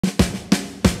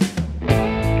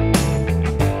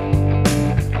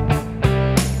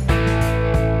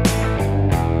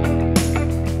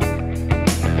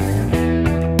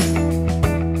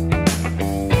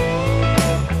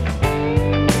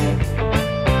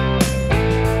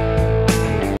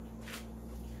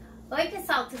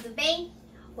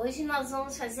hoje nós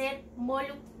vamos fazer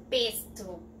molho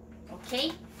pesto,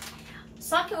 ok?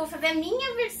 Só que eu vou fazer a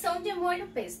minha versão de molho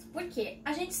pesto. Por quê?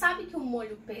 A gente sabe que o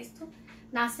molho pesto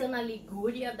nasceu na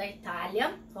Ligúria da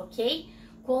Itália, ok?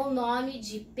 Com o nome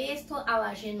de pesto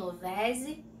alla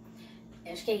genovese.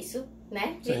 Acho que é isso,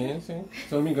 né? Sim, sim.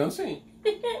 Se eu não me engano, sim.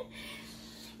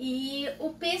 E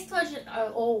o pesto,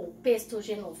 ou pesto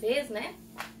genovês, né?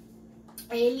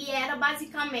 Ele era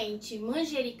basicamente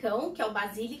manjericão, que é o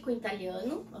basílico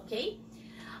italiano, ok?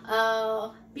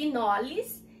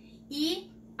 Pinoles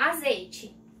e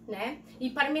azeite, né? E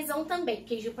parmesão também,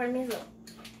 queijo parmesão.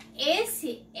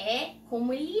 Esse é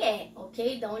como ele é,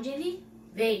 ok? Da onde ele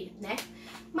veio, né?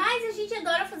 Mas a gente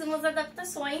adora fazer umas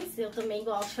adaptações, eu também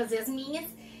gosto de fazer as minhas.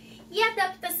 E a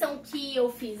adaptação que eu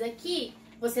fiz aqui,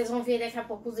 vocês vão ver daqui a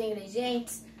pouco os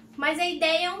ingredientes, mas a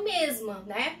ideia é a mesma,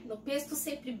 né? O pesto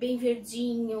sempre bem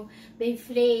verdinho, bem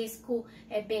fresco,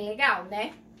 é bem legal,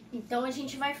 né? Então a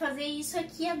gente vai fazer isso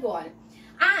aqui agora.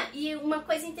 Ah, e uma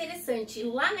coisa interessante,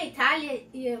 lá na Itália,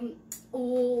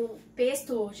 o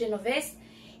pesto genovês,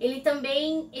 ele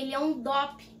é um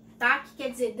DOP, tá? Que quer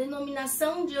dizer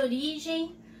denominação de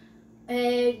origem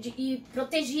e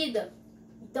protegida.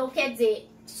 Então quer dizer,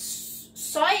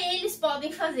 só eles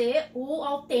podem fazer o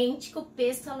autêntico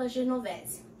pesto alla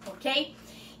genovese, ok?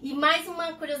 E mais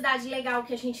uma curiosidade legal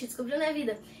que a gente descobriu na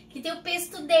vida, que tem o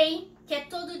pesto day, que é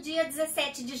todo dia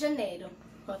 17 de janeiro,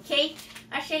 ok?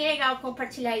 Achei legal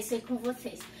compartilhar isso aí com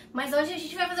vocês. Mas hoje a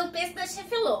gente vai fazer o pesto da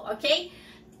Chef Helô, ok?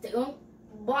 Então,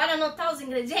 bora anotar os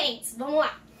ingredientes? Vamos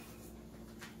lá!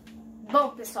 Bom,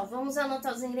 pessoal, vamos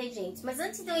anotar os ingredientes. Mas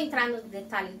antes de eu entrar no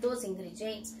detalhe dos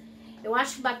ingredientes, eu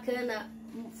acho bacana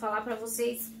falar pra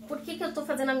vocês por que eu tô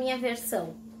fazendo a minha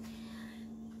versão.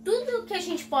 Tudo que a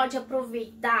gente pode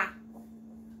aproveitar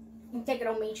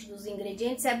integralmente dos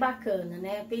ingredientes é bacana,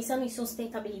 né? Pensando em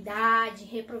sustentabilidade,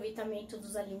 reaproveitamento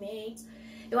dos alimentos,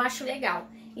 eu acho legal.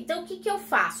 Então, o que eu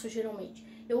faço, geralmente?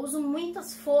 Eu uso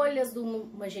muitas folhas do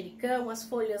manjericão, as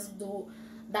folhas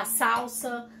da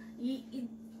salsa e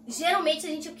geralmente a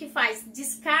gente o que faz?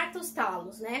 Descarta os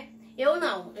talos, né? Eu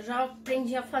não, eu já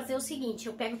aprendi a fazer o seguinte,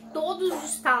 eu pego todos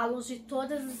os talos de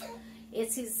todos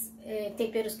esses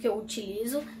temperos que eu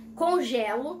utilizo,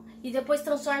 congelo e depois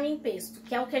transformo em pesto,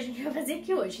 que é o que a gente vai fazer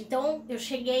aqui hoje. Então eu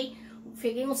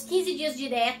peguei uns 15 dias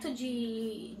direto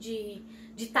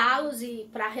de talos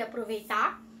para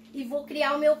reaproveitar e vou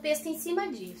criar o meu pesto em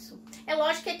cima disso. É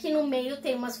lógico que aqui no meio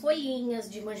tem umas folhinhas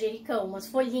de manjericão, umas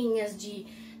folhinhas de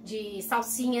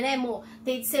salsinha, né, amor?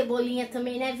 Tem de cebolinha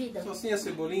também, né, vida? Salsinha,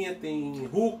 cebolinha, tem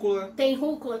rúcula. Tem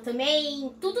rúcula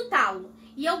também, tudo talo.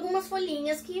 E algumas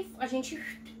folhinhas que a gente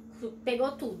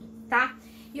pegou tudo, tá?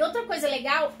 E outra coisa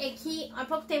legal é que há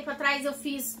pouco tempo atrás eu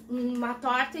fiz uma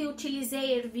torta e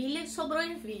utilizei ervilha e sobrou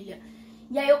ervilha.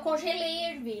 E aí eu congelei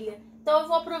a ervilha. Então eu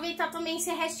vou aproveitar também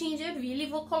esse restinho de ervilha e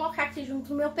vou colocar aqui junto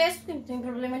no meu pesto, porque não tem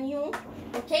problema nenhum,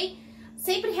 ok?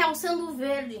 Sempre realçando o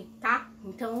verde, tá?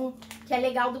 Então, que é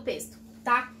legal do pesto,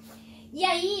 tá? E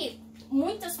aí,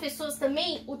 muitas pessoas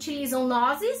também utilizam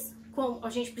nozes, a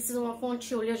gente precisa de uma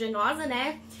fonte oleaginosa,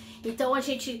 né? Então a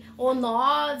gente, ou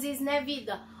nozes, né,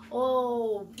 vida?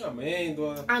 Ou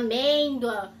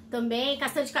amêndoa também,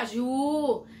 castanha de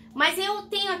caju. Mas eu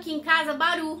tenho aqui em casa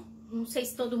baru. Não sei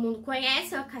se todo mundo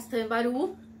conhece a castanha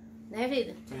baru, né,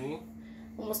 vida? Sim.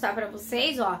 Vou mostrar pra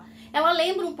vocês, ó. Ela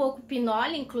lembra um pouco o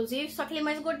pinole, inclusive, só que ele é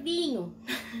mais gordinho.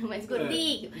 Mais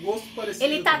gordinho. Gosto parecido.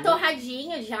 Ele tá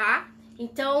torradinho já.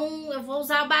 Então eu vou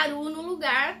usar baru no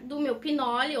lugar do meu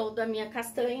pinole ou da minha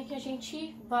castanha que a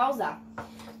gente vai usar.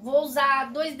 Vou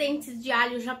usar 2 dentes de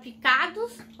alho já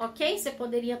picados, ok? Você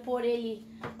poderia pôr ele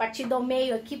partido ao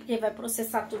meio aqui, porque vai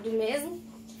processar tudo mesmo.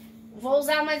 Vou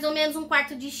usar mais ou menos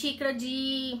 1/4 de xícara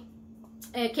de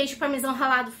queijo parmesão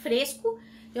ralado fresco.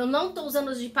 Eu não tô usando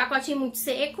os de pacotinho muito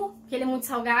seco, porque ele é muito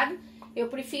salgado. Eu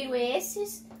prefiro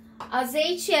esses.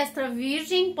 Azeite extra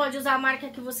virgem, pode usar a marca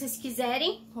que vocês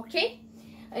quiserem, ok?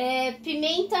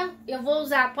 Pimenta, eu vou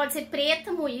usar, pode ser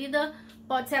preta moída,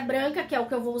 pode ser a branca, que é o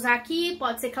que eu vou usar aqui,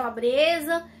 pode ser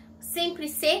calabresa, sempre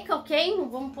seca, ok? Não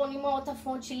vamos pôr nenhuma outra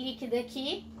fonte líquida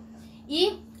aqui.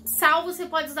 E sal, você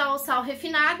pode usar o sal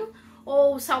refinado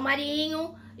ou o sal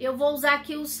marinho. Eu vou usar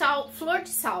aqui o sal, flor de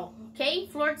sal, ok?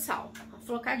 Flor de sal,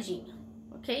 flocadinha,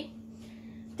 ok?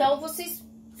 Então vocês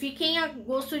fiquem a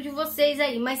gosto de vocês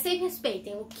aí, mas sempre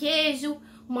respeitem o queijo,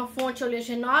 uma fonte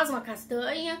oleaginosa, uma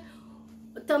castanha,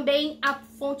 também a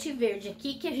fonte verde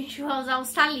aqui, que a gente vai usar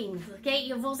os talinhos, ok? E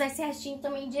eu vou usar esse restinho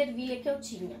também de ervilha que eu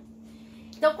tinha.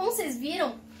 Então, como vocês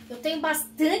viram, eu tenho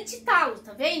bastante talo,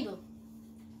 tá vendo?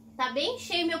 Tá bem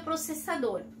cheio meu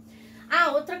processador.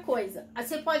 Ah, outra coisa,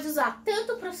 você pode usar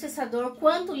tanto o processador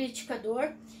quanto o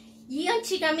liquidificador. E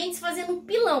antigamente se fazia no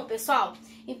pilão, pessoal.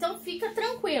 Então fica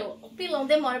tranquilo. O pilão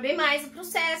demora bem mais o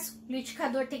processo. O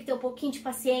liquidificador tem que ter um pouquinho de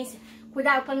paciência.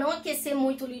 Cuidado para não aquecer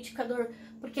muito o liquidificador,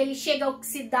 porque ele chega a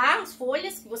oxidar as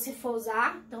folhas que você for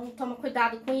usar. Então toma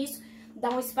cuidado com isso. Dá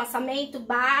um espaçamento,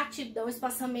 bate, dá um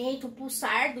espaçamento, o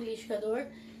pulsar do liquidificador.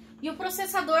 E o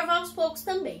processador vai aos poucos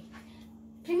também.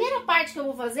 Primeira parte que eu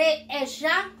vou fazer é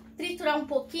já triturar um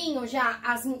pouquinho já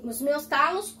os meus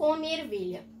talos com a minha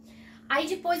ervilha. Aí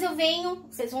depois eu venho,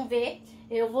 vocês vão ver,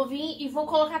 eu vou vir e vou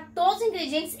colocar todos os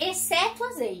ingredientes, exceto o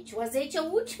azeite. O azeite é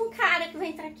o último cara que vai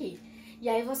entrar aqui. E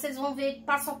aí vocês vão ver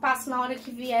passo a passo na hora que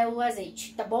vier o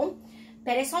azeite, tá bom?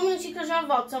 Pera aí só um minutinho que eu já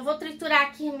volto. Só vou triturar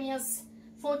aqui as minhas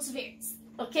fontes verdes,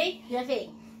 ok? Já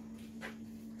vem.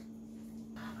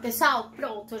 Pessoal,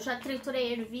 pronto. Eu já triturei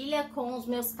a ervilha com os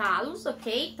meus talos,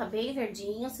 ok? Tá bem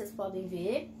verdinho, vocês podem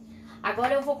ver.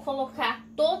 Agora eu vou colocar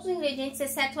todos os ingredientes,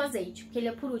 exceto o azeite, porque ele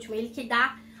é por último. Ele que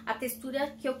dá a textura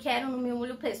que eu quero no meu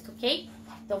molho pesto, ok?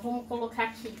 Então vamos colocar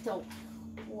aqui, então,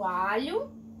 o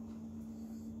alho.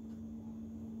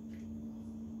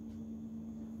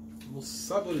 Vamos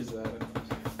saborizar.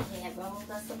 Agora vamos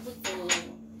dar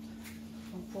saborinho.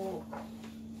 Um pouco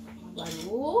o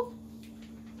baru,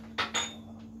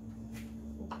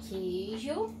 o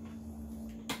queijo.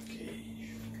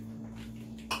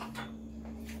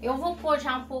 Eu vou pôr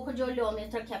já um pouco de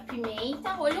olhômetro aqui, a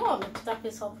pimenta, olhômetro, tá,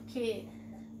 pessoal? Porque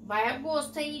vai a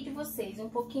gosto aí de vocês, um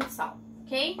pouquinho de sal,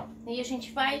 ok? Aí a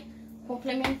gente vai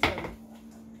complementando.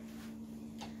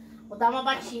 Vou dar uma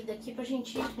batida aqui pra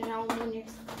gente já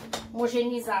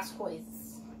homogeneizar as coisas.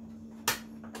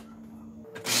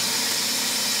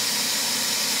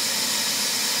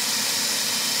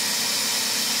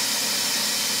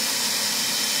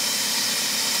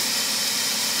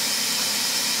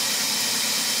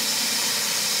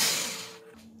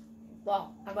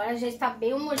 Bom, agora já está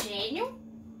bem homogêneo,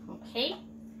 ok?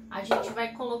 A gente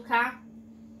vai colocar...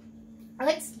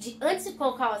 Antes de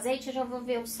colocar o azeite, eu já vou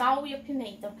ver o sal e a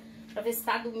pimenta, pra ver se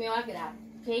tá do meu agrado,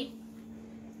 ok?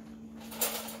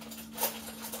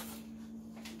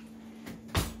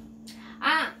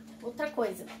 Ah, outra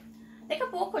coisa. Daqui a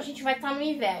pouco a gente vai estar no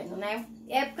inverno, né?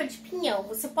 É época de pinhão.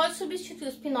 Você pode substituir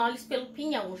os pinoles pelo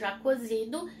pinhão, já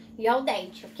cozido e al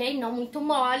dente, ok? Não muito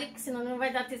mole, porque senão não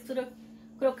vai dar textura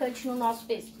crocante no nosso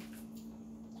pesto.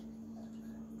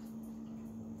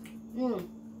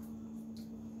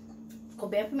 Ficou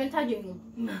bem apimentadinho.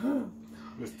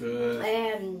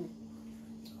 Gostoso.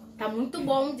 Tá muito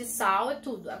bom de sal e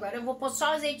tudo. Agora eu vou pôr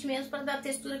só azeite mesmo para dar a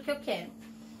textura que eu quero.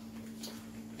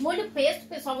 Molho pesto,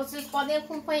 pessoal, vocês podem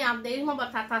acompanhar desde uma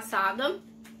batata assada,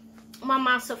 uma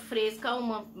massa fresca,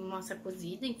 uma massa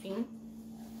cozida, enfim.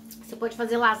 Você pode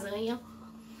fazer lasanha,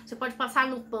 você pode passar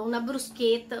no pão, na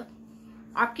brusqueta.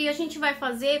 Aqui a gente vai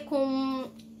fazer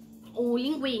com o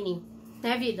linguine,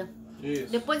 né, vida? Isso.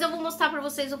 Depois eu vou mostrar pra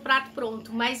vocês o prato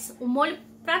pronto, mas o molho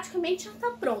praticamente já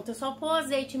tá pronto. É só pôr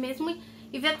azeite mesmo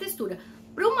e ver a textura.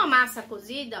 Para uma massa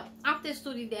cozida, a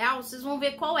textura ideal, vocês vão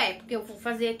ver qual é, porque eu vou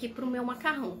fazer aqui pro meu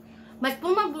macarrão. Mas para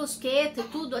uma brusqueta e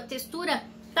tudo, a textura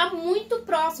tá muito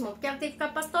próxima, porque ela tem que ficar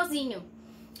pastosinha.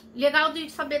 Legal de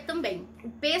saber também, o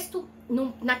pesto,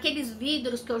 naqueles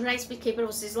vidros que eu já expliquei pra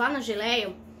vocês lá na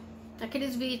geleia,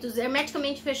 aqueles vidros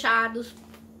hermeticamente fechados,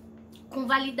 com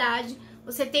validade,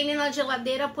 você tem ele na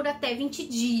geladeira por até 20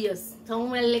 dias.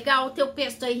 Então é legal ter o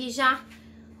pesto aí já,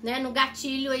 né, no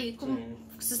gatilho aí,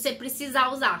 se você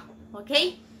precisar usar,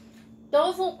 ok? Então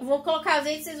eu vou colocar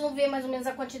azeite, vocês vão ver mais ou menos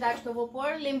a quantidade que eu vou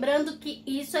pôr. Lembrando que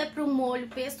isso é pro molho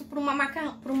pesto, pro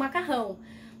macarrão.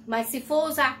 Mas se for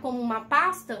usar como uma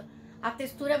pasta, a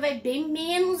textura vai bem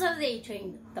menos azeite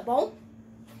ainda, tá bom?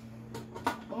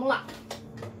 Vamos lá.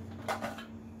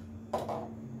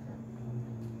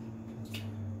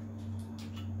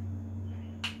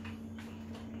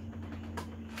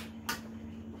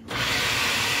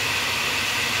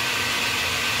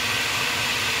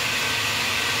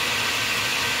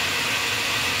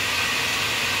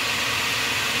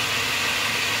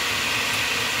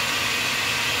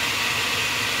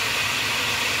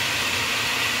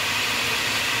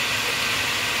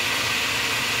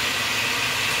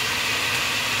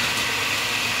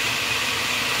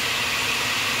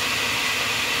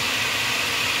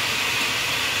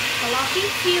 Coloca em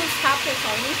fios, tá,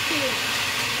 pessoal? Em fios.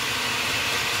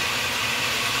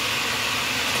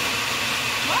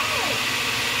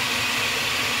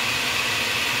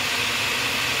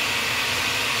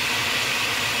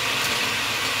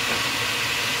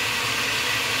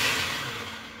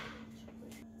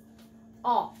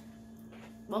 Ó,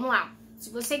 vamos lá. Se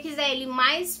você quiser ele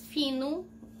mais fino,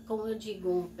 como eu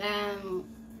digo,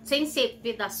 sem ser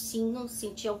pedacinho,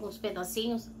 sentir alguns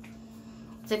pedacinhos,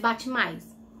 Você bate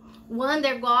mais. O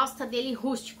Ander gosta dele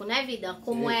rústico, né, vida?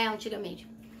 Como é antigamente.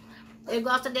 Ele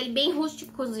gosta dele bem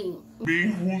rústicozinho.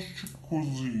 Bem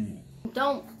rústicozinho.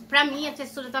 Então, pra mim a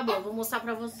textura tá boa. Vou mostrar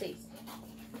pra vocês.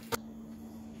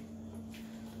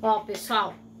 Ó,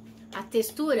 pessoal. A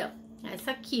textura é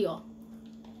essa aqui, ó.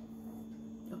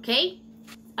 Ok?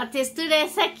 A textura é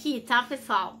essa aqui, tá,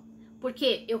 pessoal?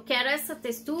 Porque eu quero essa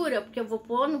textura porque eu vou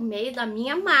pôr no meio da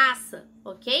minha massa,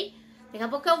 ok? Daqui a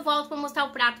pouco eu volto pra mostrar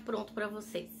o prato pronto pra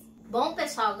vocês. Bom,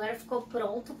 pessoal, agora ficou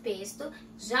pronto o pesto.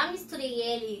 Já misturei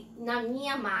ele na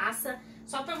minha massa.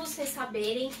 Só pra vocês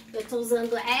saberem, eu tô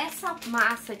usando essa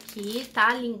massa aqui,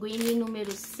 tá? Linguine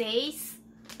número 6.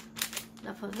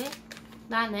 Dá pra ver?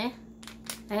 Dá, né?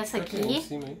 Essa aqui. Em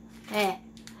cima, hein?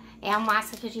 É a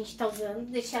massa que a gente tá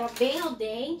usando. Deixei ela bem al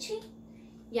dente.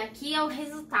 E aqui é o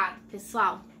resultado,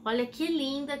 pessoal. Olha que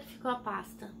linda que ficou a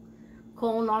pasta.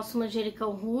 Com o nosso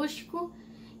manjericão rústico.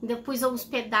 E depois uns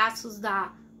pedaços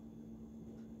da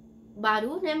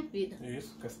baru, né, vida?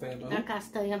 Isso, castanha baru. Da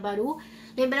castanha baru.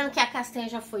 Lembrando que a castanha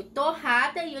já foi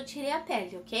torrada e eu tirei a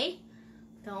pele, ok?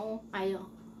 Então, aí, ó.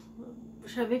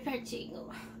 Puxa bem pertinho.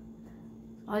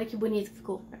 Olha que bonito que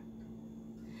ficou.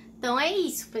 Então é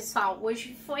isso, pessoal.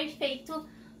 Hoje foi feito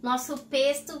nosso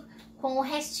pesto com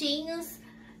restinhos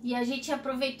e a gente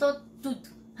aproveitou tudo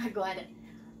agora.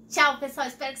 Tchau, pessoal.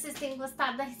 Espero que vocês tenham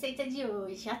gostado da receita de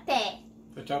hoje. Até!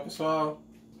 Tchau, pessoal.